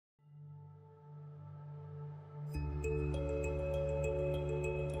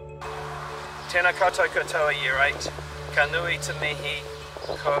Tēnā koutou katoa Year 8, ka nui te mihi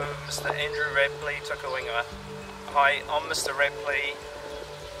ko Mr. Andrew Rapley toka winga. Hi, I'm Mr. Rapley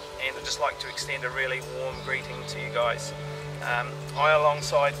and I'd just like to extend a really warm greeting to you guys. I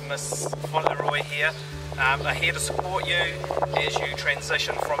alongside Miss Fauntleroy here are here to support you as you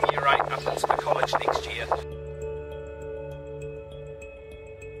transition from Year 8 up into the college next year.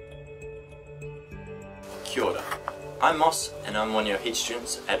 Kia ora. I'm Moss and I'm one of your head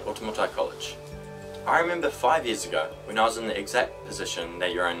students at Ōtūmoetai College. I remember 5 years ago when I was in the exact position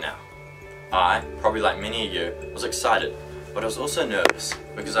that you're in now. I, probably like many of you, was excited, but I was also nervous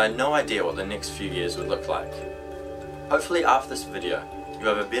because I had no idea what the next few years would look like. Hopefully after this video, you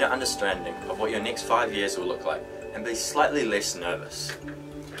have a better understanding of what your next 5 years will look like and be slightly less nervous.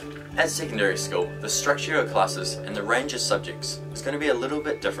 At secondary school, the structure of your classes and the range of subjects is going to be a little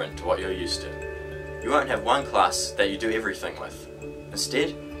bit different to what you're used to. You won't have one class that you do everything with.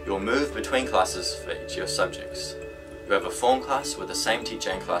 Instead, you'll move between classes for each of your subjects. You have a form class with the same teacher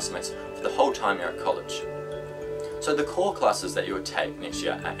and classmates for the whole time you're at college. So the core classes that you will take next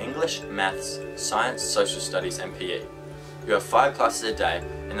year are English, Maths, Science, Social Studies and PE. You have 5 classes a day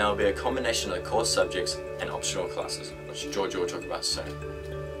and there will be a combination of the core subjects and optional classes, which Georgia will talk about soon.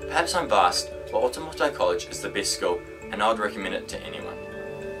 Perhaps I'm biased, but Ōtūmoetai College is the best school and I would recommend it to anyone.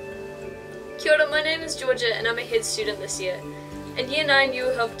 Kia ora, my name is Georgia and I'm a head student this year. In Year 9 you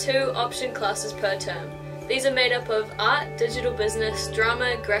will have 2 option classes per term. These are made up of art, digital business,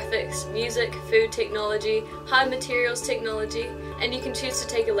 drama, graphics, music, food technology, high materials technology, and you can choose to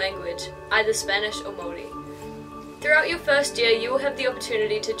take a language, either Spanish or Māori. Throughout your first year you will have the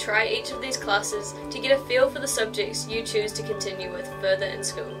opportunity to try each of these classes to get a feel for the subjects you choose to continue with further in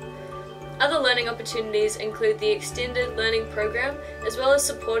school. Other learning opportunities include the Extended Learning Program as well as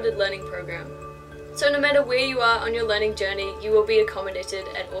Supported Learning Program. So no matter where you are on your learning journey, you will be accommodated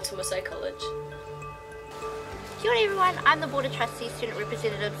at Ōtūmoetai College. Kia ora everyone, I'm the Board of Trustees Student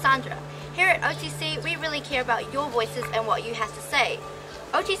Representative Sandra. Here at OTC, we really care about your voices and what you have to say.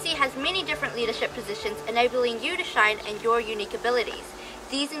 OTC has many different leadership positions enabling you to shine in your unique abilities.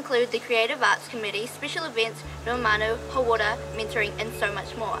 These include the Creative Arts Committee, Special Events, Rōmanu, Hawara, Mentoring and so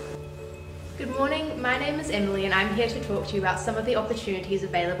much more. Good morning, my name is Emily and I'm here to talk to you about some of the opportunities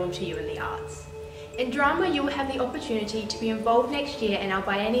available to you in the arts. In drama, you will have the opportunity to be involved next year in our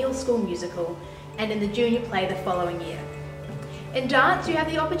biennial school musical and in the junior play the following year. In dance, you have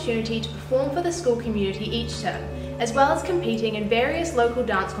the opportunity to perform for the school community each term, as well as competing in various local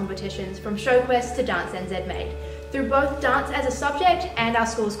dance competitions from ShowQuest to Dance NZ Made, through both dance as a subject and our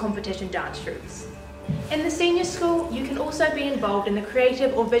school's competition dance troupes. In the senior school, you can also be involved in the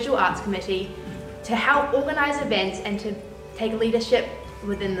Creative or Visual Arts Committee to help organise events and to take leadership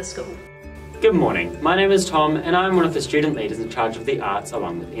within the school. Good morning, my name is Tom and I'm one of the student leaders in charge of the arts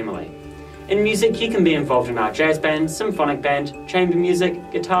along with Emily. In music you can be involved in our jazz band, symphonic band, chamber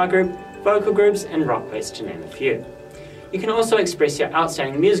music, guitar group, vocal groups and rock quest to name a few. You can also express your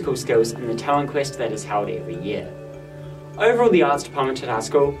outstanding musical skills in the talent quest that is held every year. Overall, the arts department at our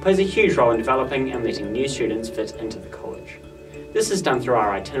school plays a huge role in developing and letting new students fit into the college. This is done through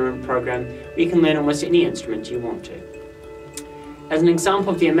our itinerant program where you can learn almost any instrument you want to. As an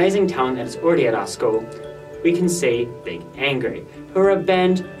example of the amazing talent that is already at our school, we can see Big Angry, who are a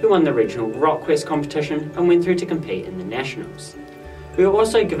band who won the regional Rock Quest competition and went through to compete in the Nationals. We were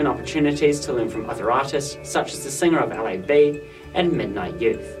also given opportunities to learn from other artists, such as the singer of LAB and Midnight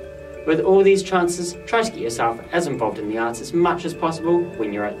Youth. With all these chances, try to get yourself as involved in the arts as much as possible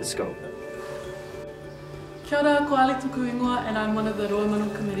when you're at the school. Kia ora, ko Ali tuku ingoa and I'm one of the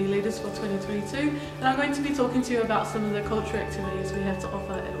Rōmanu Committee leaders for 2022 and I'm going to be talking to you about some of the cultural activities we have to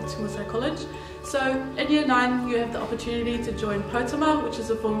offer at Ōtūmoetai College. So in Year 9 you have the opportunity to join Pautama, which is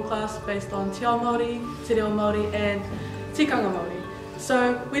a form class based on Te Ao Māori, Te Reo Māori and Tikanga Māori.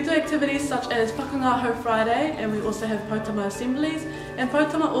 So we do activities such as Whakangaho Friday and we also have Pautama assemblies, and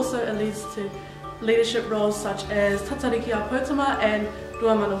Pautama also leads to leadership roles such as Tatariki a Pautama and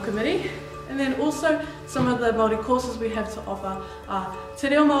Rōmanu Committee. And then also some of the Māori courses we have to offer are Te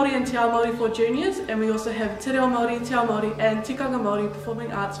Reo Māori and Te Ao Māori for juniors, and we also have Te Reo Māori, Te Ao Māori and Tikanga Māori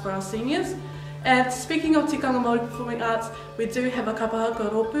performing arts for our seniors. And speaking of Tikanga Māori performing arts, we do have a kapahaka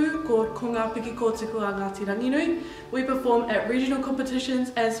rōpū called Ko Ngā Piki Kōtiku a Ngāti Ranginui. We perform at regional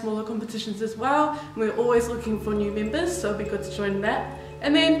competitions and smaller competitions as well. We're always looking for new members, so it'll be good to join that.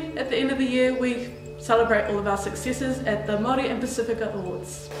 And then at the end of the year, we celebrate all of our successes at the Māori and Pacifica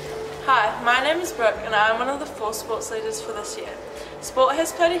Awards. Hi, my name is Brooke and I am one of the 4 sports leaders for this year. Sport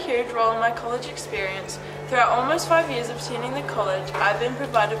has played a huge role in my college experience. Throughout almost 5 years of attending the college, I've been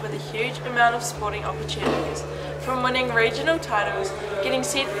provided with a huge amount of sporting opportunities, from winning regional titles, getting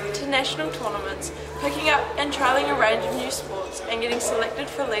sent to national tournaments, picking up and trialling a range of new sports, and getting selected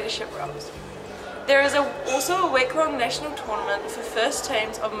for leadership roles. There is also a week-long national tournament for first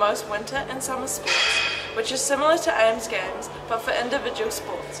teams of most winter and summer sports, which is similar to AIMS Games, but for individual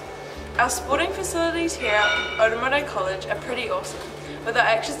sports. Our sporting facilities here at Ōtūmoetai College are pretty awesome, with our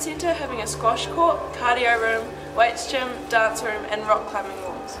action centre having a squash court, cardio room, weights gym, dance room and rock climbing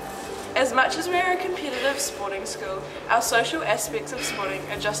walls. As much as we are a competitive sporting school, our social aspects of sporting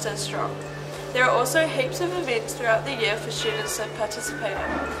are just as strong. There are also heaps of events throughout the year for students to participate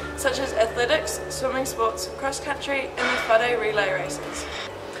in, such as athletics, swimming sports, cross-country and the whare relay races.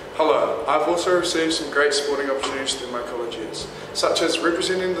 Hello, I've also received some great sporting opportunities through my college years, such as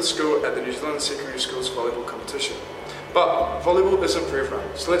representing the school at the New Zealand Secondary Schools volleyball competition. But volleyball isn't for everyone,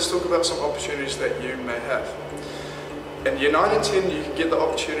 so let's talk about some opportunities that you may have. In Year 9 and 10 you can get the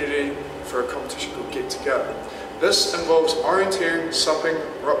opportunity for a competition called Get To Go. This involves orienteering, supping,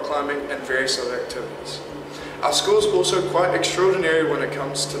 rock climbing and various other activities. Our school is also quite extraordinary when it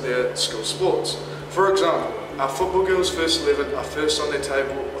comes to their school sports. For example, our football girls first 11 are first on their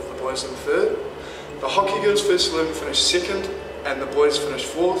table with the boys in third. The hockey girls first 11 finish second and the boys finish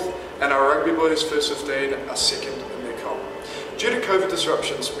fourth, and our rugby boys first 15 are second in their comp. Due to COVID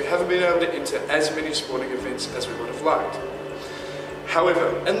disruptions, we haven't been able to enter as many sporting events as we would have liked.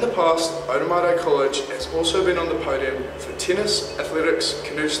 However, in the past, Ōtūmoetai College has also been on the podium for tennis, athletics,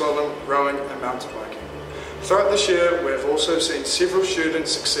 canoe slalom, rowing and mountain biking. Throughout this year, we have also seen several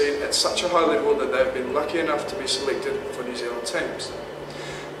students succeed at such a high level that they have been lucky enough to be selected for New Zealand teams.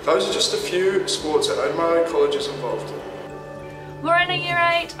 Those are just a few sports that Ōtūmoetai College is involved in. Morena Year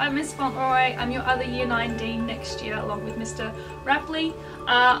 8, I'm Miss Fauntleroy. I'm your other Year 9 Dean next year along with Mr. Rapley.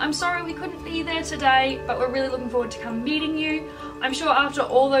 I'm sorry we couldn't be there today, but we're really looking forward to come meeting you. I'm sure after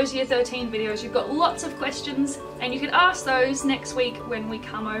all those Year 13 videos you've got lots of questions and you can ask those next week when we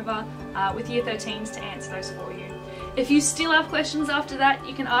come over with Year 13s to answer those for you. If you still have questions after that,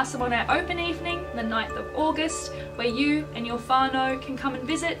 you can ask them on our open evening, the 9th of August, where you and your whānau can come and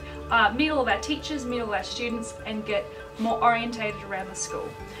visit, meet all of our teachers, meet all of our students, and get more orientated around the school.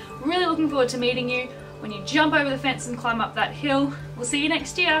 Really looking forward to meeting you when you jump over the fence and climb up that hill. We'll see you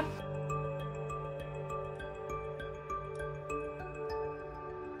next year.